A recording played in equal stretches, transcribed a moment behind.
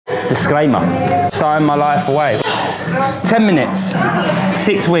Disclaimer. Sign my life away. 10 minutes,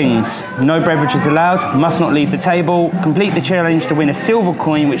 6 wings, no beverages allowed, must not leave the table. Complete the challenge to win a silver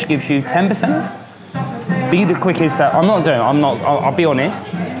coin, which gives you 10% off. Be the quickest. I'll be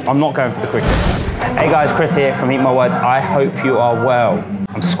honest, I'm not going for the quickest. Hey guys, Chris here from Eat My Words. I hope you are well.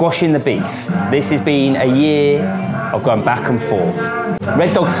 I'm squashing the beef. This has been a year of going back and forth.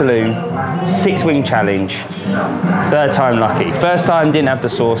 Red Dog Saloon, 6 wing challenge. 3rd time lucky. 1st time didn't have the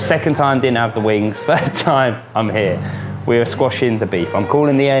sauce, 2nd time didn't have the wings, 3rd time I'm here. We are squashing the beef. I'm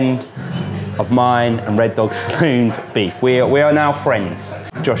calling the end of mine and Red Dog Saloon's beef. We are now friends.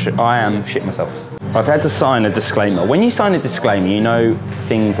 Josh, I am shit myself. I've had to sign a disclaimer. When you sign a disclaimer, you know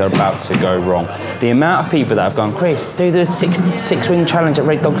things are about to go wrong. The amount of people that have gone, Chris, do the six wing challenge at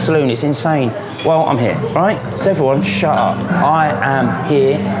Red Dog Saloon, it's insane. Well, I'm here, right? So everyone, shut up. I am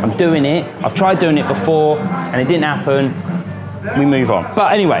here, I'm doing it. I've tried doing it before and it didn't happen. We move on.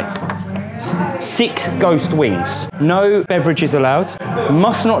 But anyway, 6 ghost wings. No beverages allowed.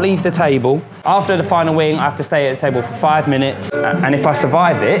 Must not leave the table. After the final wing, I have to stay at the table for 5 minutes. And if I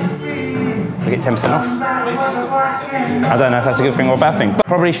survive it, I get 10% off. I don't know if that's a good thing or a bad thing,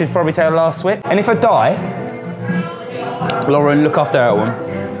 but should probably take a last swip. And if I die, Lauren, look after that one.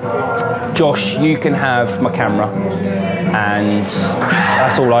 Josh, you can have my camera, and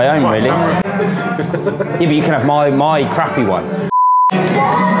that's all I own, really. Yeah, but you can have my crappy one.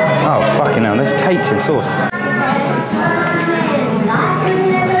 Oh, fucking hell, there's cakes and sauce.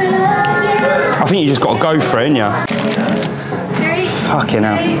 I think you just got to go for it, ain't ya? 3, fucking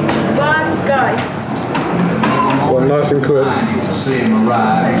hell. 1, go. Well, nice and quick.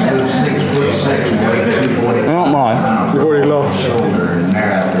 They're not mine. You've already lost.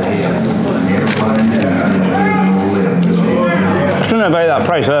 I shouldn't have ate that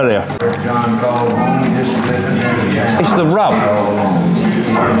price earlier. It's the rub.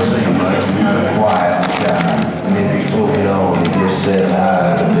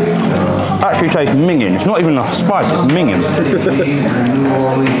 Actually tastes minging. It's not even a spice, it's minging.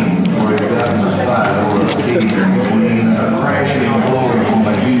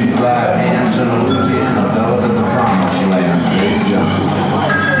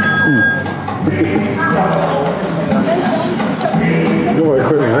 You're very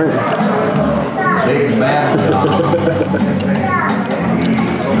quick, mate.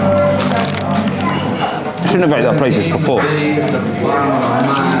 I shouldn't have ate that places before.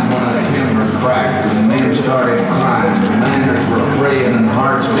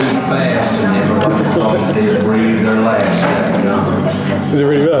 Is it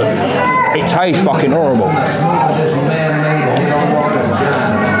really bad? It tastes fucking horrible.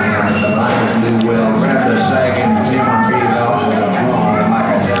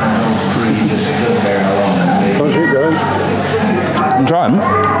 Can't keep going. I'm trying.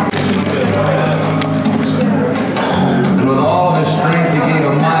 With all of his strength, he gave a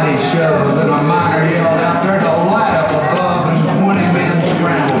mighty shove. Then a miner yelled out there to light up above, and 20 men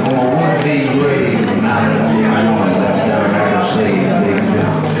scrambled for a would-be grave. Now that the only left there to save Big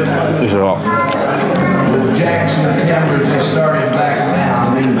John. This is hot. With Jackson timbers, they started back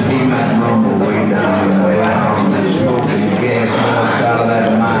down. Then came that rumble way down and way down. The smoke and gas bust out of that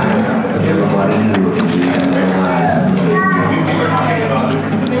mine. Everybody knew it was the end of the line.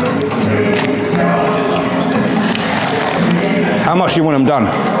 How much do you want them done?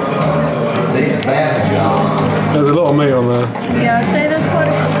 There's a lot of meat on there. Yeah, I'd say there's quite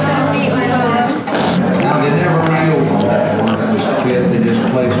a bit of meat on some of them. Now, they never reeled once this kid, they just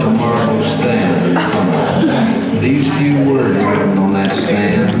placed a marble stand. These few words written on that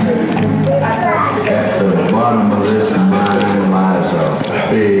stand. At the bottom of this mine lies a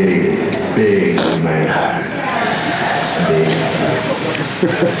big, big man. Big.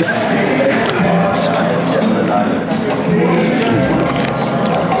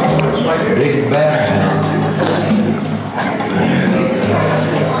 Big bad.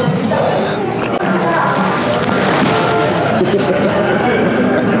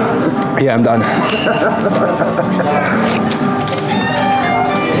 Yeah, I'm done.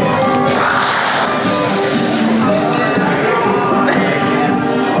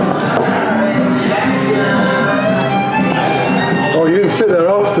 Oh, you didn't sit there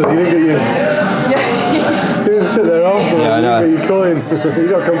after. You didn't get your... You didn't sit there after. Yeah, I know. You didn't get your coin. You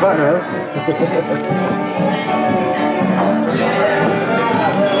got to come back now.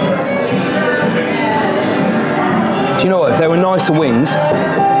 Do you know what? If there were nicer wings,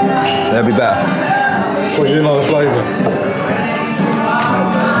 they'd be better. What, you didn't like the flavour?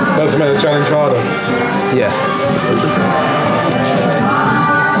 That's made the challenge harder. Yeah.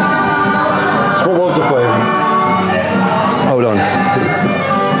 So what was the flavour? Hold on.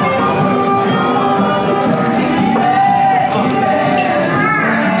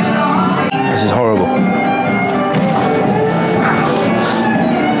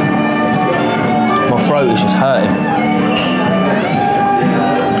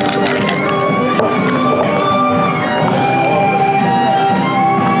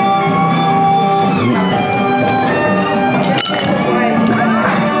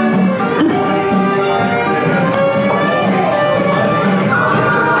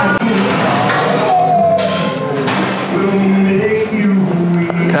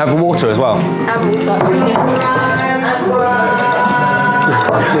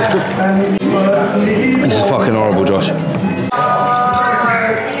 This is fucking horrible, Josh.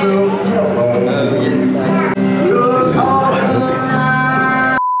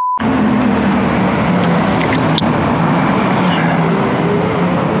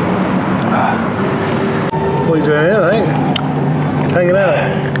 What are you doing here, mate? Hanging out?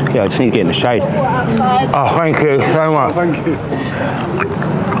 Yeah, I just need to get in the shade. Oh, thank you so much. Thank you.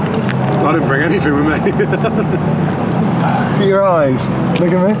 I didn't bring anything with me. Look at your eyes.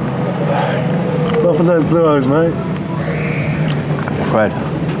 Look at me. Up and those blue eyes, mate. Fred.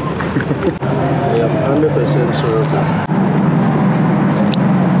 Yeah, 100% sure.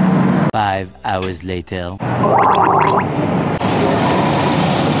 5 hours later.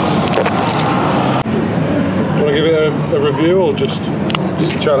 Want to give it a review or just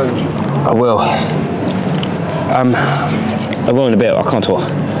a challenge? I will. I will in a bit, I can't talk.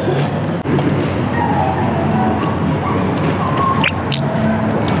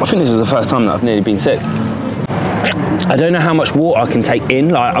 I think this is the first time that I've nearly been sick. I don't know how much water I can take in.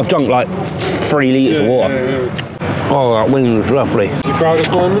 Like, I've drunk like 3 litres of water. Yeah. Oh, that wing was lovely. Is you proud of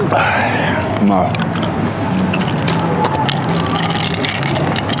climbing? No.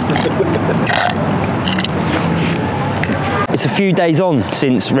 It's a few days on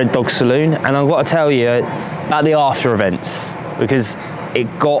since Red Dog Saloon, and I've got to tell you about the after events because it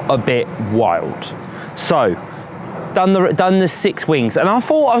got a bit wild. So, done the 6 wings, and I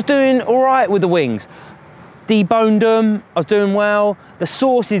thought I was doing all right with the wings. Deboned them, I was doing well. The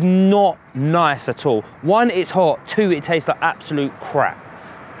sauce is not nice at all. 1, it's hot. 2, it tastes like absolute crap.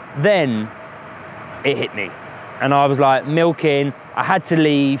 Then it hit me, and I was like milking. I had to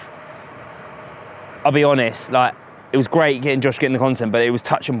leave. I'll be honest, like, it was great getting Josh getting the content, but it was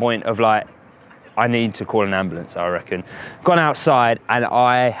touching point of like, I need to call an ambulance, I reckon. Gone outside and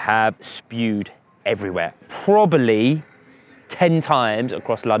I have spewed everywhere. Probably 10 times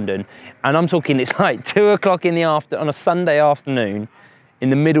across London. And I'm talking, it's like 2 o'clock in the on a Sunday afternoon in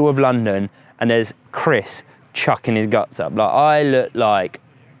the middle of London, and there's Chris chucking his guts up. Like, I look like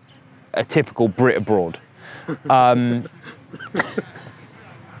a typical Brit abroad.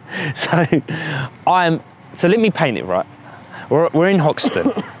 So let me paint it right. We're in Hoxton.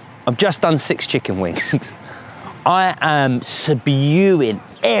 I've just done 6 chicken wings. I am spewing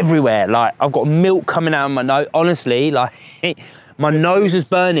everywhere. Like, I've got milk coming out of my nose. Honestly, like, my nose is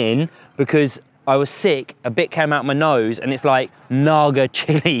burning because I was sick. A bit came out my nose, and it's like Naga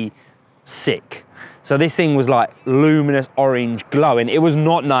chili sick. So this thing was like luminous orange glowing. It was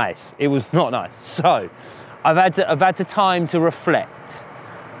not nice. It was not nice. So I've had time to reflect.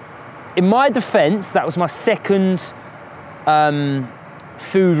 In my defense, that was my second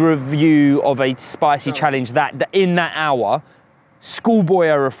food review of a spicy challenge that in that hour. Schoolboy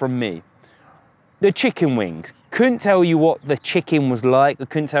error from me. The chicken wings. Couldn't tell you what the chicken was like. I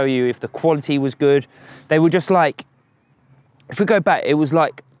couldn't tell you if the quality was good. They were just like, if we go back, it was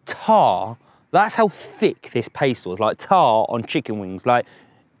like tar. That's how thick this paste was, like tar on chicken wings. Like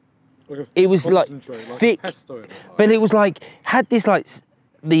it was like thick, but it was like, had this like,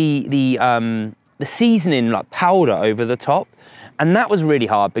 the seasoning like powder over the top, and that was really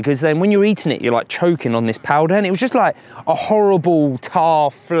hard because then when you're eating it, you're like choking on this powder, and it was just like a horrible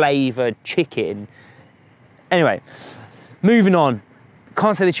tar flavored chicken. Anyway, moving on.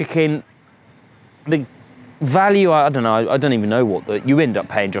 Can't say the chicken. The value, I don't know. I don't even know what you end up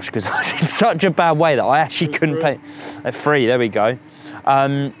paying, Josh, because I was in such a bad way that I actually couldn't pay. At 3, there we go.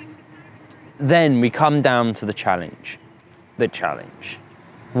 Then we come down to the challenge. The challenge.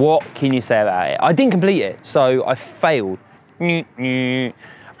 What can you say about it? I didn't complete it, so I failed.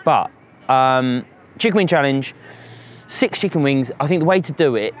 But chicken wing challenge, 6 chicken wings. I think the way to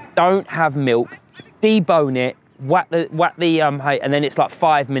do it: don't have milk, debone it, whack the and then it's like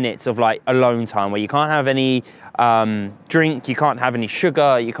 5 minutes of like alone time where you can't have any drink, you can't have any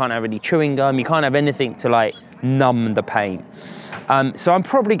sugar, you can't have any chewing gum, you can't have anything to like numb the pain. So I'm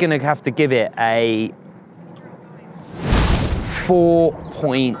probably going to have to give it a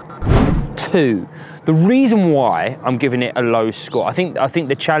 4.2. The reason why I'm giving it a low score, I think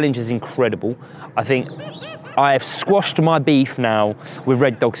the challenge is incredible. I think I have squashed my beef now with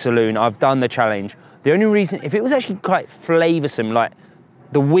Red Dog Saloon. I've done the challenge. The only reason, if it was actually quite flavoursome, like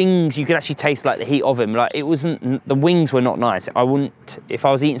the wings, you could actually taste like the heat of them. Like it wasn't, the wings were not nice. I wouldn't, if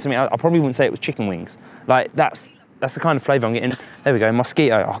I was eating something, I probably wouldn't say it was chicken wings. Like that's the kind of flavour I'm getting. There we go,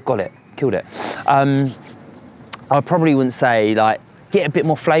 mosquito, oh, got it, killed it. I probably wouldn't say like get a bit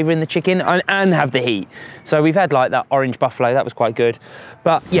more flavour in the chicken and have the heat. So we've had like that orange buffalo, that was quite good.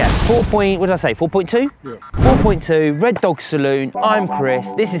 But yeah, what did I say, 4.2? Yeah. 4.2, Red Dog Saloon. I'm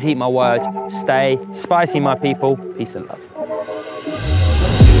Chris, this is Heat My Words. Stay spicy, my people. Peace and love.